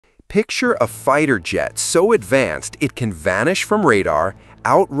Picture a fighter jet so advanced it can vanish from radar,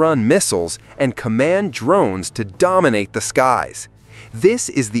 outrun missiles, and command drones to dominate the skies. This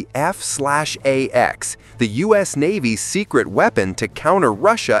is the F/AX, the US Navy's secret weapon to counter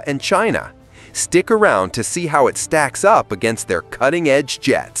Russia and China. Stick around to see how it stacks up against their cutting-edge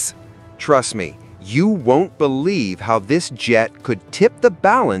jets. Trust me, you won't believe how this jet could tip the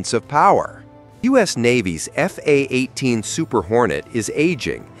balance of power. US Navy's F/A-18 Super Hornet is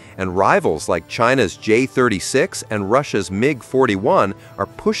aging, and rivals like China's J-36 and Russia's MiG-41 are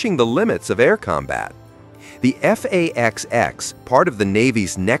pushing the limits of air combat. The F/A-XX, part of the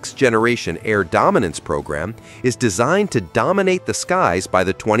Navy's next-generation air dominance program, is designed to dominate the skies by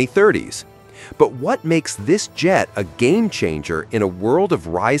the 2030s. But what makes this jet a game-changer in a world of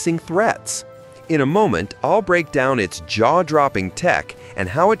rising threats? In a moment, I'll break down its jaw-dropping tech and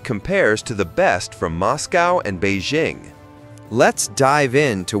how it compares to the best from Moscow and Beijing. Let's dive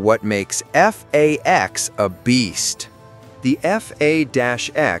into what makes F/AX a beast. The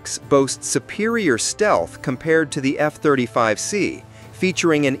F/A-X boasts superior stealth compared to the F-35C,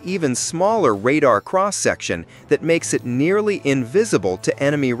 featuring an even smaller radar cross-section that makes it nearly invisible to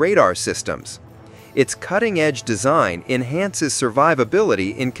enemy radar systems. Its cutting-edge design enhances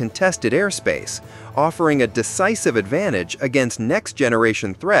survivability in contested airspace, offering a decisive advantage against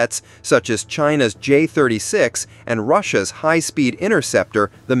next-generation threats such as China's J-36 and Russia's high-speed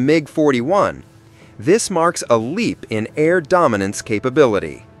interceptor, the MiG-41. This marks a leap in air dominance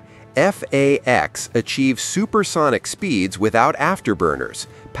capability. F/AX achieves supersonic speeds without afterburners,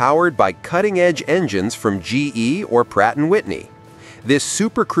 powered by cutting-edge engines from GE or Pratt & Whitney. This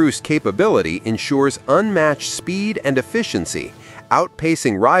supercruise capability ensures unmatched speed and efficiency,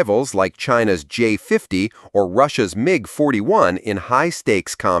 outpacing rivals like China's J-50 or Russia's MiG-41 in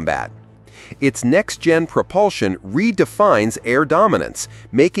high-stakes combat. Its next-gen propulsion redefines air dominance,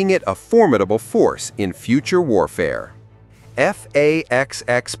 making it a formidable force in future warfare.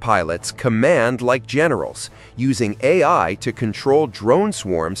 F/AXX pilots command like generals, using AI to control drone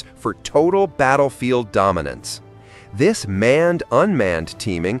swarms for total battlefield dominance. This manned-unmanned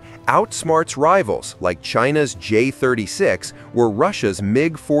teaming outsmarts rivals like China's J-36 or Russia's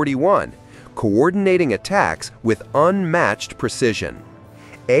MiG-41, coordinating attacks with unmatched precision.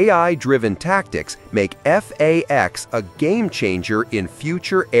 AI-driven tactics make F/AX a game-changer in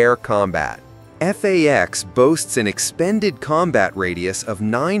future air combat. F/AX boasts an expended combat radius of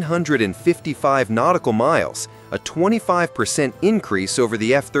 955 nautical miles, a 25% increase over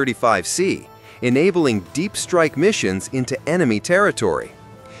the F-35C, enabling deep strike missions into enemy territory.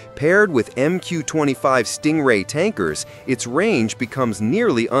 Paired with MQ-25 Stingray tankers, its range becomes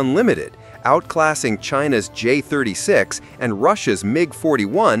nearly unlimited, outclassing China's J-36 and Russia's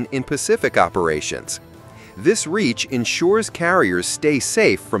MiG-41 in Pacific operations. This reach ensures carriers stay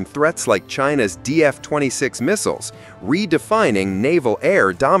safe from threats like China's DF-26 missiles, redefining naval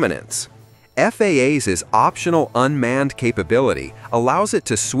air dominance. F/AX's optional unmanned capability allows it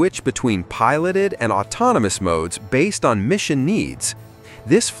to switch between piloted and autonomous modes based on mission needs.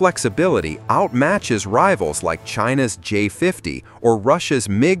 This flexibility outmatches rivals like China's J-50 or Russia's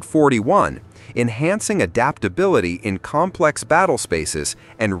MiG-41, enhancing adaptability in complex battle spaces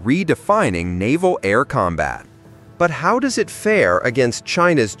and redefining naval air combat. But how does it fare against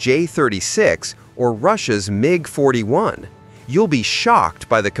China's J-36 or Russia's MiG-41? You'll be shocked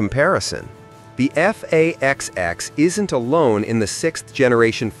by the comparison. The F/AXX isn't alone in the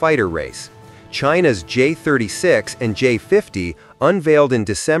sixth-generation fighter race. China's J-36 and J-50, unveiled in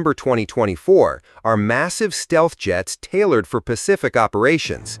December 2024, are massive stealth jets tailored for Pacific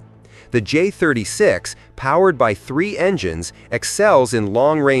operations. The J-36, powered by 3 engines, excels in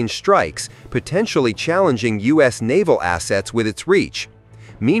long-range strikes, potentially challenging U.S. naval assets with its reach.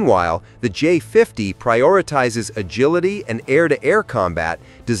 Meanwhile, the J-50 prioritizes agility and air-to-air combat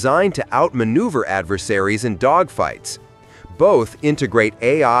designed to outmaneuver adversaries in dogfights. Both integrate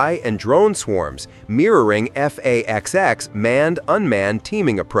AI and drone swarms, mirroring F/AXX's manned-unmanned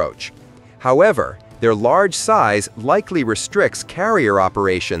teaming approach. However, their large size likely restricts carrier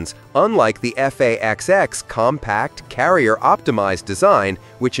operations, unlike the F/AXX compact, carrier-optimized design,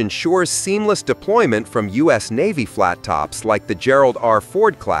 which ensures seamless deployment from U.S. Navy flat tops like the Gerald R.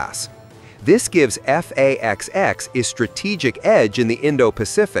 Ford class. This gives F/AXX a strategic edge in the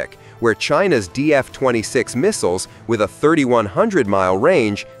Indo-Pacific, where China's DF-26 missiles, with a 3,100-mile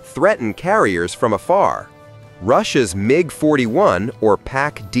range, threaten carriers from afar. Russia's MiG-41, or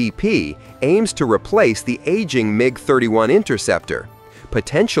PAC-DP, aims to replace the aging MiG-31 interceptor.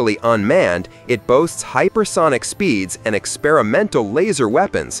 Potentially unmanned, it boasts hypersonic speeds and experimental laser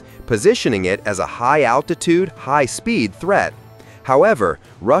weapons, positioning it as a high-altitude, high-speed threat. However,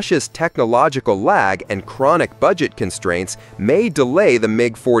 Russia's technological lag and chronic budget constraints may delay the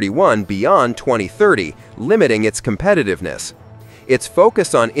MiG-41 beyond 2030, limiting its competitiveness. Its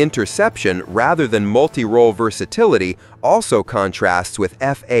focus on interception rather than multi-role versatility also contrasts with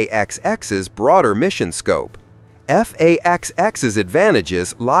FAXX's broader mission scope. FAXX's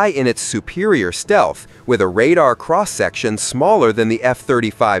advantages lie in its superior stealth, with a radar cross-section smaller than the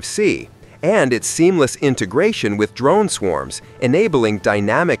F-35C, and its seamless integration with drone swarms, enabling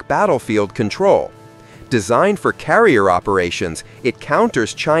dynamic battlefield control. Designed for carrier operations, it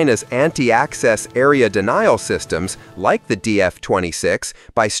counters China's anti-access area denial systems, like the DF-26,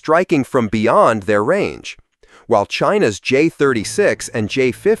 by striking from beyond their range. While China's J-36 and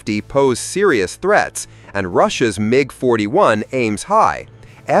J-50 pose serious threats, and Russia's MiG-41 aims high,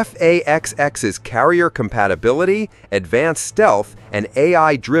 FAXX's carrier compatibility, advanced stealth, and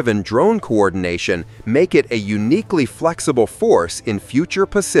AI-driven drone coordination make it a uniquely flexible force in future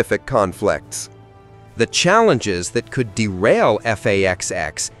Pacific conflicts. The challenges that could derail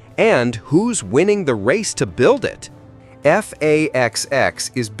FAXX, and who's winning the race to build it.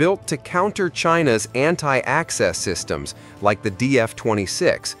 FAXX is built to counter China's anti-access systems, like the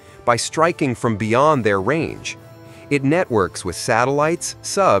DF-26, by striking from beyond their range. It networks with satellites,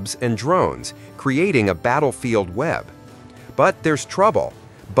 subs, and drones, creating a battlefield web. But there's trouble.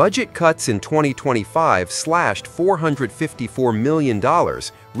 Budget cuts in 2025 slashed $454 million,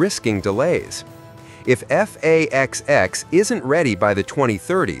 risking delays. If FAXX isn't ready by the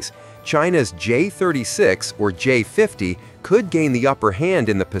 2030s, China's J-36 or J-50 could gain the upper hand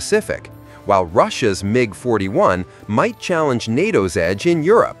in the Pacific, while Russia's MiG-41 might challenge NATO's edge in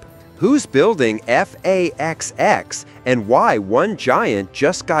Europe. Who's building FAXX, and why one giant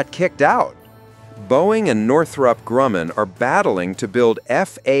just got kicked out? Boeing and Northrop Grumman are battling to build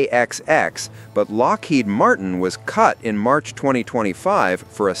FAXX, but Lockheed Martin was cut in March 2025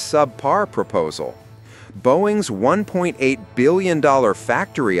 for a subpar proposal. Boeing's $1.8 billion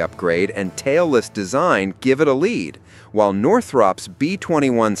factory upgrade and tailless design give it a lead, while Northrop's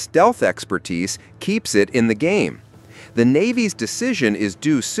B-21 stealth expertise keeps it in the game. The Navy's decision is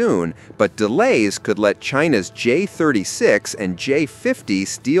due soon, but delays could let China's J-36 and J-50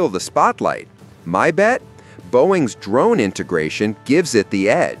 steal the spotlight. My bet? Boeing's drone integration gives it the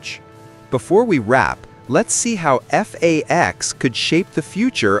edge. Before we wrap, let's see how FAX could shape the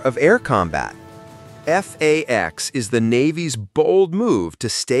future of air combat. FAX is the Navy's bold move to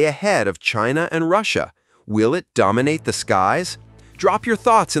stay ahead of China and Russia. Will it dominate the skies? Drop your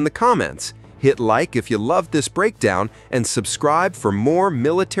thoughts in the comments. Hit like if you loved this breakdown and subscribe for more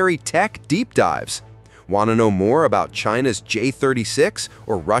military tech deep dives. Want to know more about China's J-36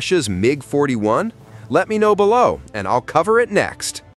 or Russia's MiG-41? Let me know below and I'll cover it next.